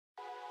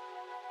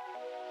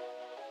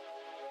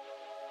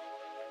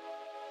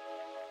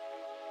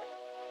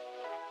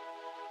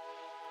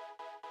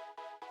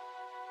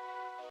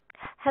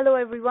Hello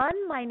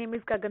everyone, my name is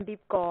Gagandeep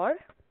Kaur.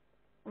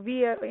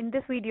 In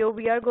this video,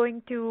 we are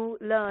going to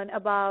learn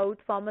about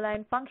formula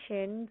and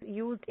functions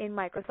used in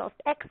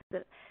Microsoft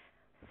Excel.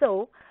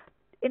 So,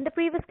 in the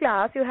previous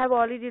class, you have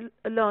already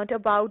learned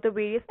about the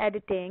various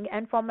editing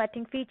and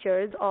formatting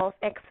features of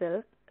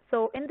Excel.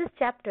 So, in this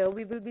chapter,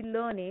 we will be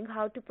learning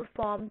how to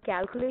perform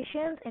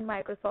calculations in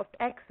Microsoft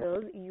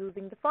Excel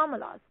using the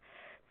formulas.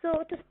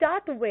 So, to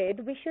start with,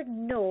 we should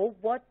know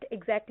what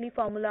exactly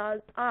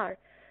formulas are.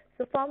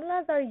 So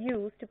formulas are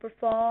used to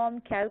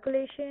perform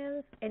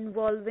calculations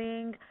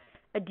involving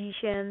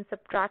addition,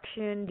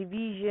 subtraction,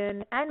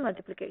 division, and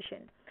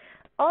multiplication.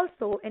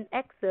 Also, in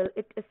Excel,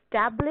 it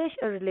establishes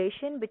a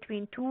relation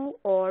between two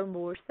or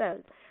more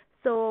cells.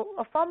 So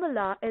a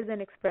formula is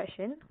an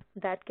expression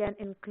that can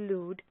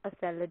include a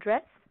cell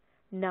address,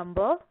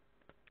 number,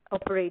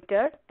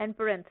 operator, and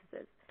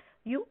parentheses.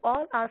 You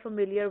all are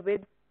familiar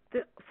with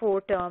the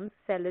four terms: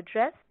 cell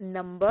address,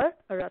 number,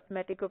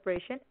 arithmetic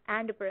operation,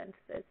 and a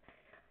parenthesis.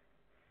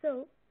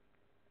 So,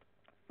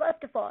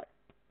 first of all,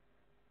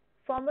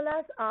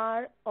 formulas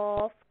are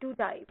of two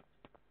types: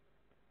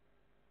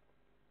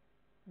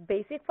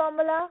 basic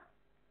formula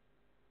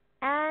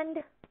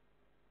and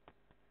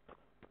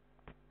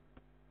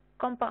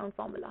compound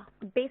formula.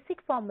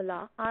 Basic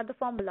formula are the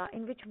formula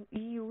in which we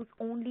use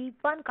only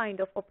one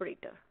kind of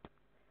operator.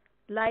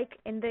 Like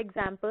in the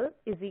example,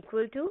 is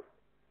equal to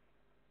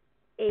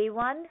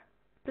A1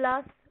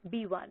 plus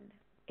B1.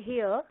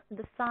 Here,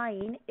 the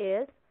sign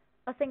is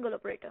a single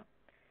operator.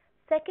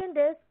 Second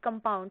is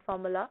compound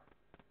formula.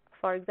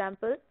 For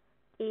example,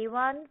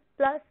 A1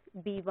 plus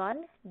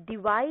B1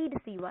 divide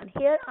C1.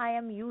 Here I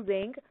am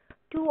using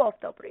two of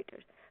the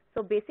operators.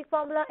 So basic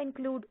formula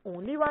include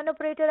only one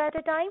operator at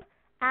a time,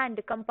 and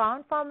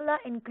compound formula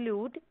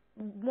include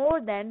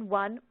more than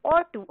one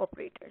or two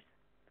operators.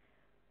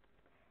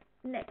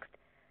 Next,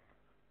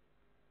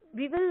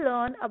 we will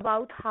learn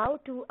about how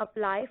to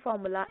apply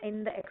formula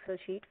in the Excel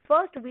sheet.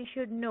 First, we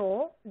should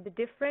know the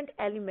different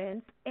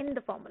elements in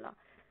the formula.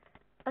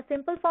 A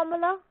simple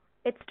formula,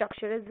 its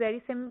structure is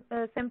very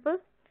simple.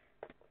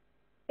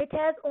 It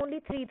has only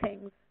three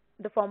things: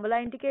 the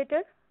formula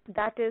indicator,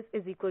 that is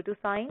equal to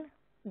sign,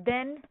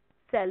 then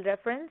cell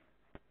reference.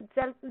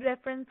 Cell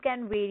reference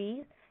can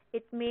vary.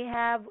 It may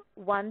have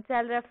one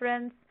cell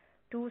reference,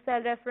 two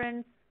cell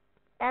reference,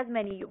 as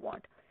many you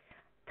want.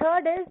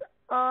 Third is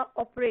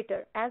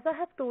operator. As I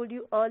have told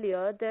you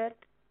earlier, that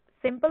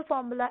simple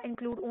formula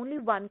include only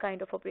one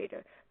kind of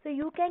operator. So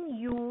you can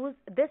use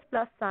this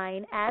plus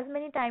sign as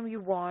many times you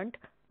want,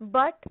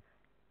 but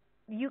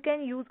you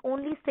can use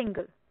only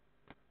single.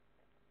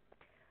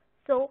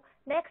 So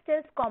next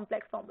is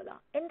complex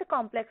formula. In the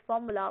complex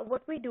formula,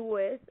 what we do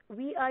is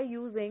we are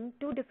using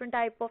two different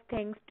type of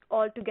things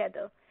all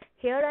together.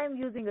 Here I am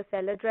using a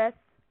cell address,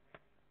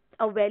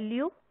 a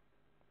value,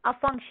 a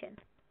function,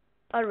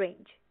 a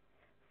range.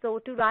 So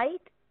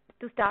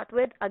to start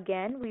with,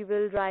 again, we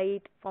will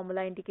write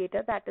formula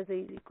indicator, that is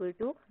equal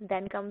to,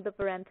 then comes the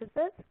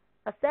parenthesis,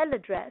 a cell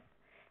address,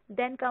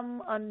 then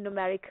come a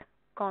numeric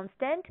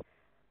constant,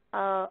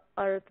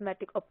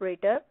 arithmetic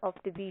operator of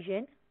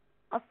division,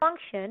 a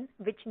function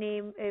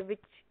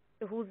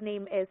whose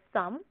name is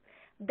sum,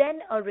 then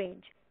a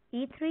range,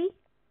 E3,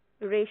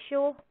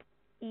 ratio,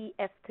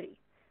 EF3.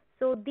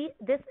 So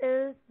this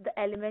is the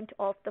element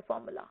of the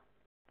formula.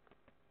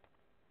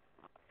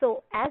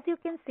 So as you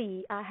can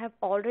see, I have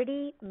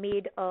already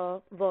made a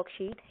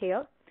worksheet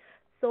here.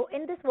 So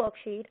in this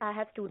worksheet, I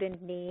have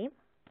student name,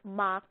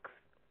 marks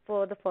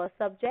for the first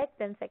subject,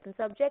 then second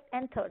subject,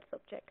 and third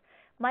subject.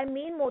 My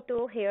main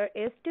motto here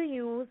is to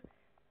use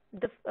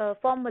the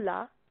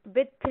formula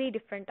with three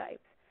different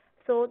types.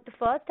 So the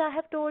first I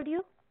have told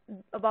you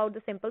about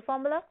the simple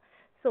formula.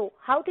 So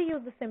how to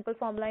use the simple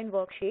formula in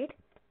worksheet: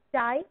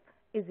 type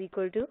is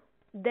equal to,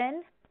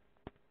 then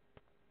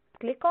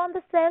click on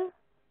the cell.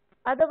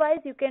 Otherwise,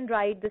 you can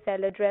write the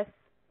cell address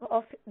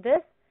of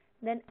this,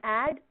 then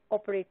add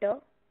operator,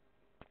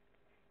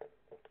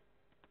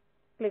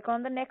 click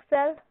on the next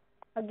cell,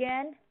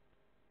 again,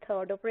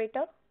 third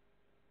operator,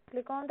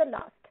 click on the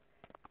last,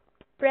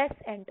 press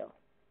enter.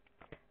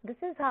 This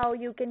is how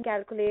you can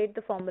calculate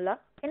the formula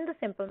in the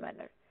simple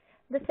manner.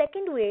 The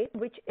second way,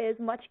 which is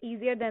much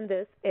easier than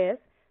this, is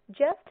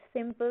just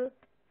simple: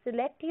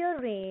 select your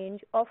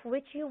range of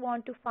which you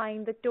want to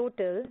find the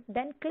total,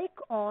 then click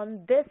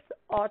on this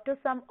auto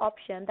sum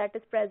option that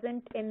is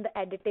present in the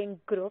editing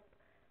group.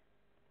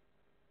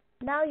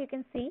 Now you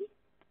can see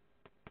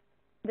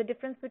the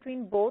difference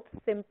between both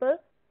simple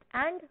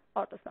and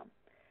auto sum.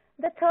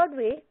 The third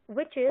way,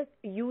 which is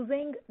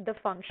using the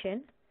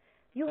function,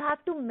 you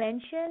have to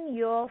mention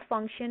your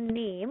function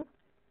name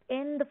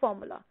in the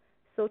formula.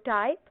 So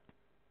type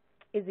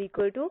is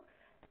equal to,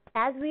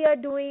 as we are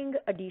doing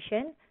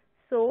addition,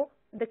 so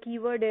the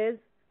keyword is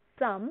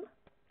sum,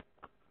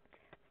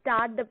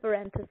 start the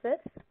parenthesis,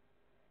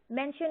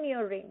 mention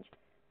your range.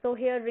 So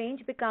here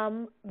range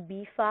become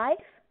B5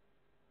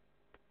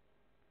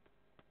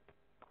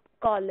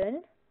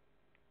 colon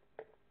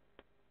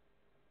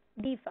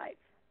D5.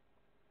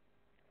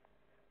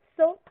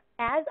 So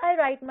As I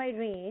write my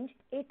range,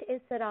 it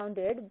is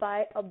surrounded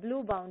by a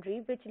blue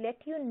boundary which let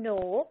you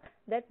know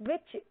that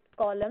which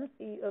columns,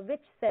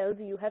 which cells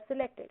you have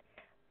selected.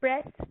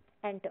 Press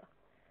enter.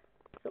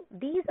 So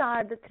these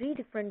are the three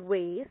different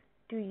ways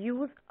to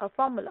use a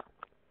formula.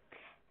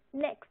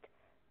 Next,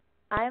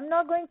 I am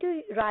not going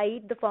to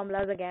write the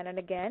formulas again and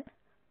again.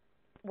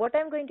 What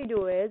I'm going to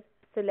do is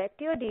select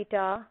your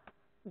data,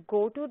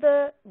 go to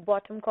the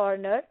bottom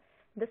corner,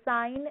 the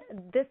sign,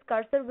 this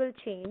cursor will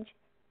change,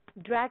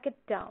 drag it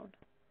down.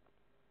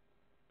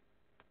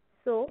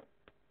 So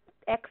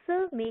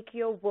Excel make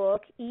your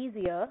work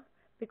easier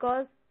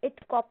because it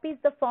copies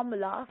the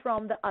formula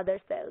from the other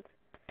cells.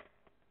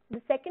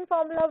 The second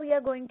formula we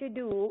are going to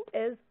do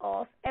is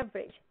of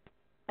average.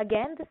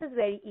 Again, this is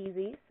very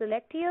easy.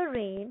 Select your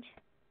range.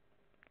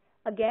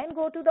 Again,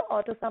 go to the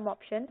auto sum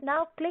option.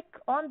 Now click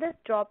on this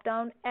drop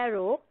down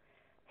arrow.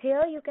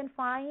 Here you can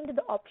find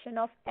the option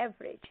of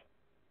average.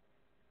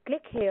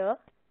 Click here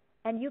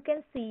and you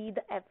can see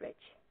the average.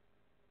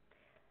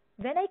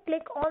 When I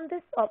click on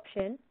this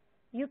option,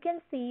 you can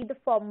see the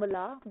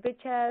formula which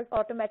has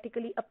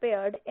automatically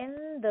appeared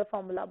in the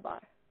formula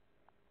bar.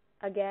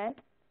 Again,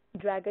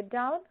 drag it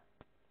down.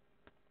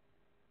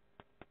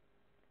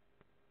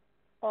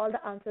 All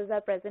the answers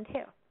are present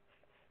here.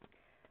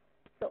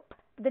 So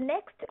the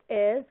next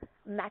is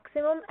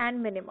maximum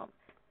and minimum.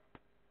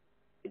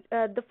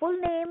 The full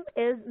name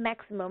is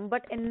maximum,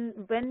 but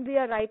when we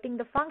are writing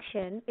the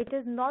function, it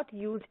is not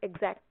used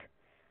exact.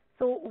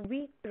 So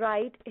we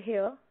write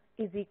here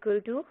is equal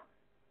to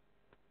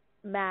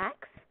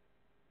max,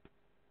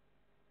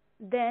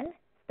 then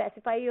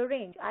specify your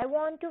range. I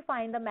want to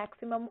find the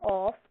maximum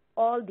of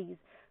all these.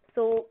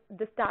 So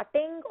the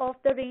starting of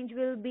the range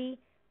will be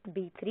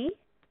B3,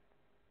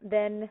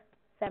 then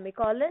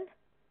semicolon,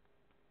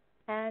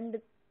 and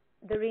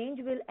the range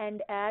will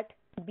end at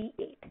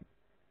B8.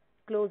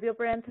 Close your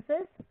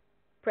parenthesis,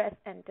 press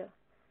enter.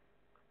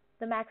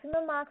 The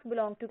maximum marks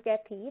belong to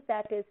Kathy,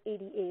 that is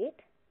 88,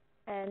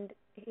 and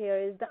here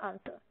is the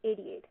answer,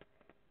 88.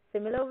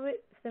 Similar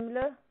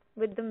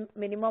with the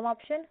minimum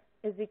option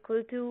is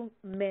equal to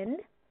min,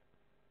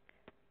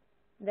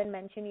 then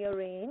mention your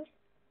range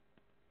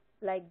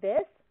like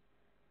this,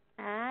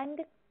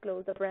 and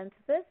close the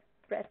parenthesis,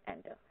 press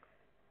enter.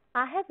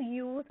 I have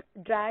used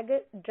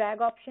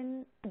drag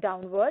option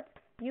downwards.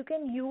 You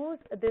can use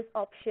this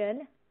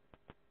option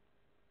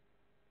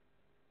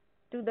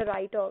to the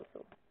right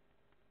also.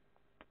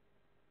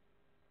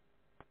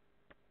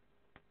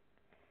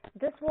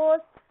 This was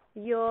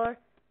your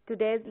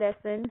today's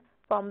lesson,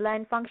 formula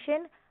and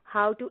function,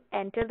 how to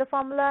enter the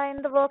formula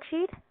in the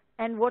worksheet,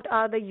 and what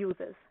are the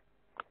uses.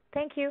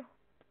 Thank you.